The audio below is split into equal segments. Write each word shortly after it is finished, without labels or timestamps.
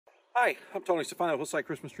Hi, I'm Tony Stefani of Hillside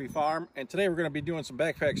Christmas Tree Farm, and today we're going to be doing some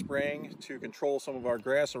backpack spraying to control some of our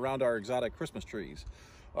grass around our exotic Christmas trees.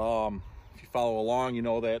 If you follow along, you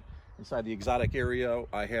know that inside the exotic area,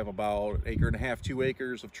 I have about 1.5 to 2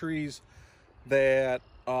 acres of trees that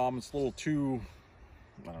it's a little too,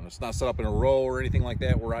 I don't know, it's not set up in a row or anything like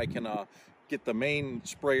that where I can get the main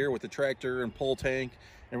sprayer with the tractor and pull tank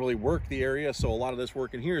and really work the area. So a lot of this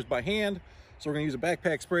work in here is by hand. So we're gonna use a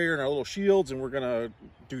backpack sprayer and our little shields, and we're gonna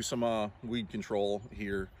do some weed control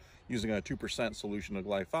here using a 2% solution of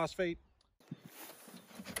glyphosate.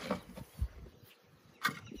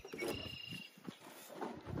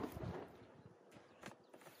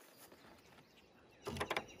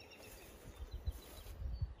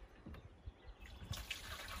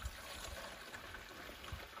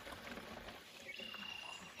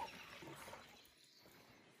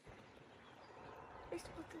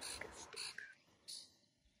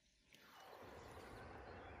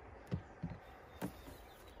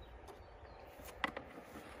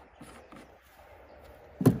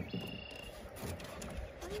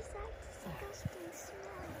 What is that disgusting smell?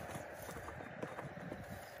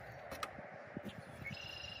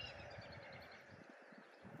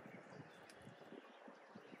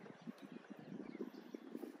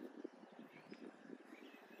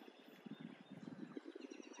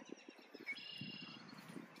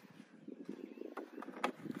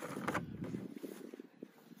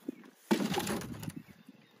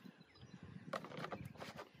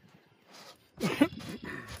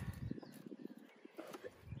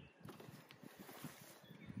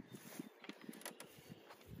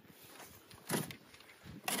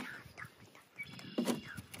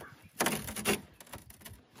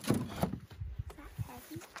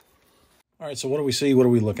 All right, so what do we see? What are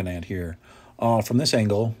we looking at here? From this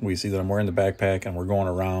angle, we see that I'm wearing the backpack and we're going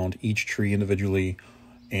around each tree individually.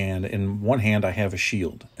 And in one hand, I have a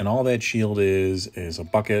shield. And all that shield is a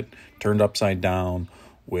bucket turned upside down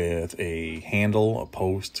with a handle, a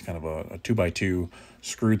post, kind of a 2x2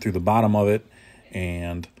 screwed through the bottom of it.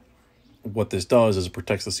 And what this does is it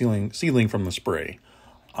protects the seedling from the spray.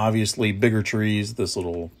 Obviously, bigger trees, this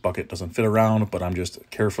little bucket doesn't fit around, but I'm just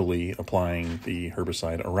carefully applying the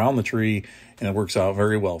herbicide around the tree, and it works out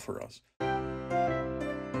very well for us.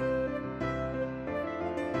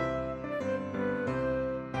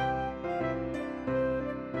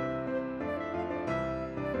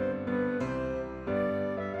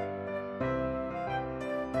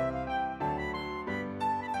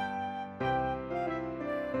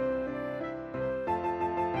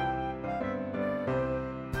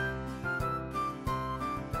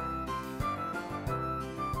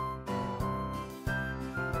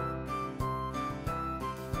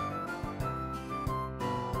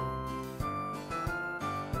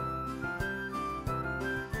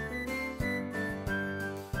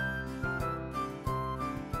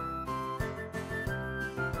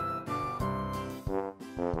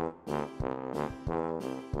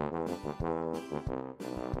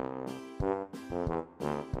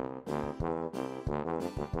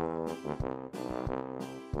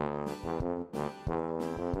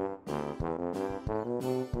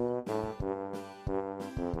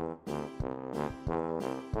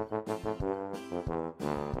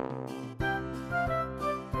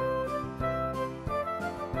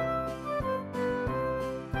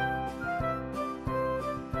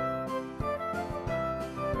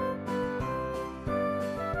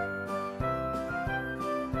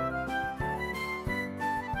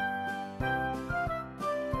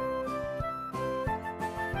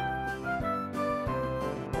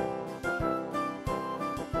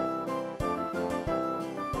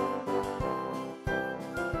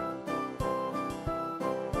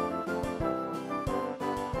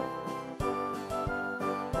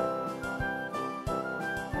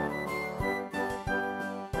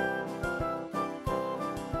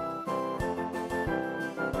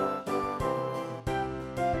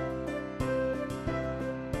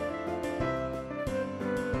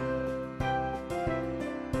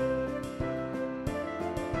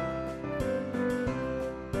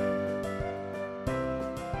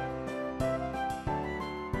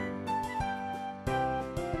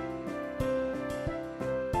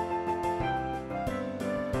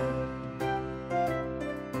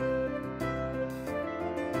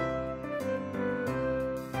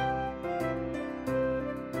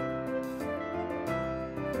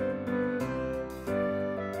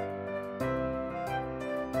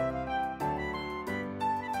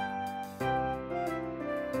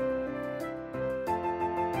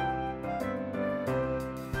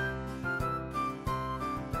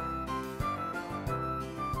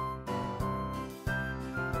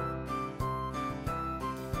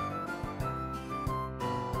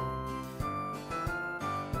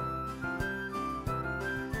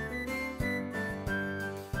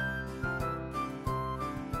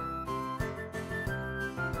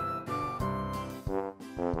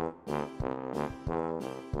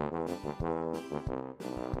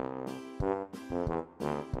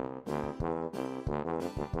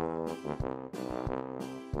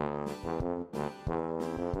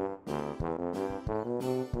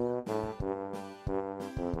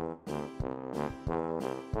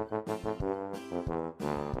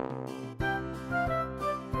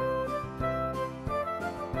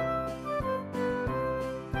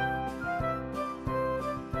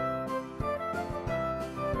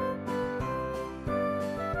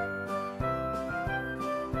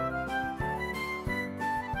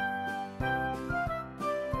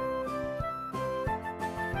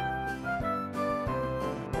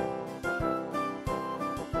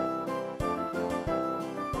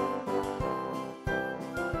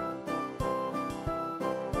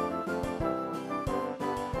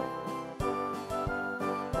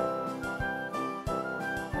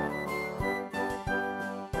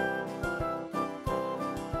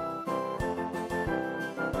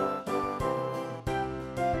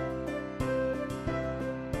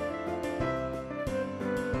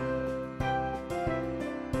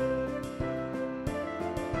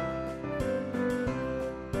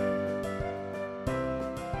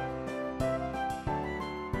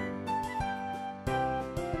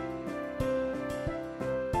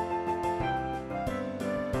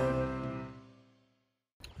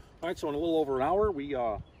 All right, so in a little over an hour, we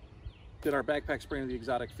did our backpack spraying of the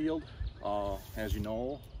exotic field. As you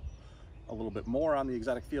know, a little bit more on the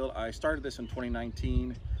exotic field. I started this in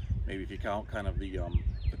 2019, maybe if you count kind of the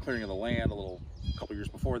clearing of the land, a couple years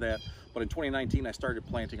before that. But in 2019, I started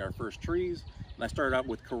planting our first trees, and I started out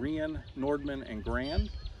with Korean, Nordman, and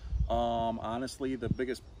Grand. Honestly, the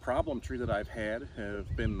biggest problem tree that I've had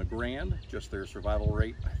have been the Grand, just their survival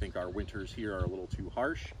rate. I think our winters here are a little too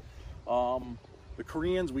harsh. The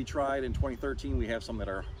Koreans we tried in 2013. We have some that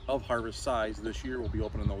are of harvest size. This year we'll be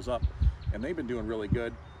opening those up, and they've been doing really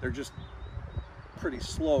good. They're just pretty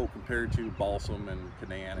slow compared to balsam and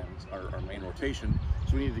Canaan and our main rotation.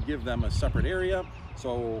 So we needed to give them a separate area.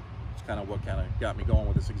 So it's kind of what got me going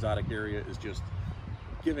with this exotic area, is just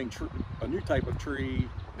giving a new type of tree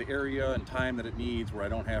the area and time that it needs, where I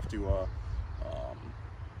don't have to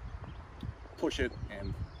push it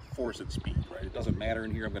and force its speed, right? It doesn't matter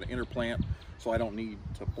in here. I'm going to interplant, so I don't need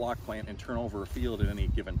to block plant and turn over a field at any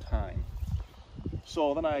given time.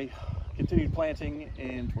 So then I continued planting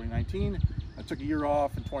in 2019. I took a year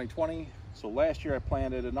off in 2020. So last year I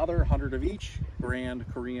planted another 100 of each, Grand,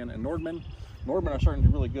 Korean, and Nordman. Nordman are starting to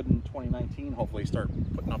do really good in 2019. Hopefully start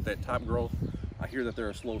putting up that top growth. I hear that they're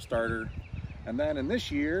a slow starter. And then in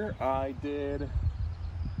this year, I did,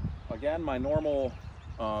 again, my normal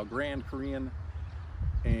Grand, Korean,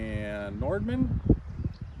 and Nordman.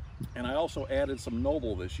 And I also added some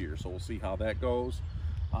Noble this year, so we'll see how that goes.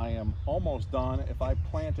 I am almost done. If I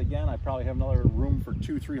plant again, I probably have another room for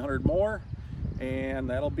 200-300 more, and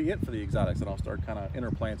that'll be it for the exotics. And I'll start kind of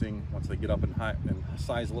interplanting once they get up in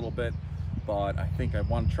size a little bit. But I think I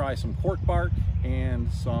want to try some cork bark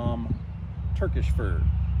and some Turkish fir.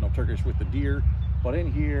 No Turkish with the deer, but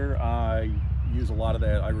in here I use a lot of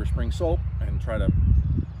that Irish Spring soap and try to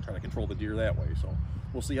control the deer that way. So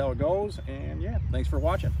we'll see how it goes, and yeah, thanks for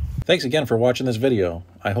watching. Thanks again for watching this video.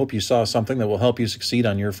 I hope you saw something that will help you succeed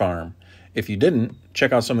on your farm. If you didn't,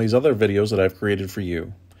 check out some of these other videos that I've created for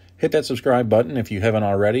you. Hit that subscribe button if you haven't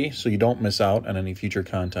already, so you don't miss out on any future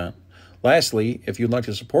content. Lastly, if you'd like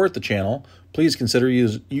to support the channel, please consider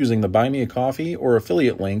using the Buy Me a Coffee or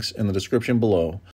affiliate links in the description below.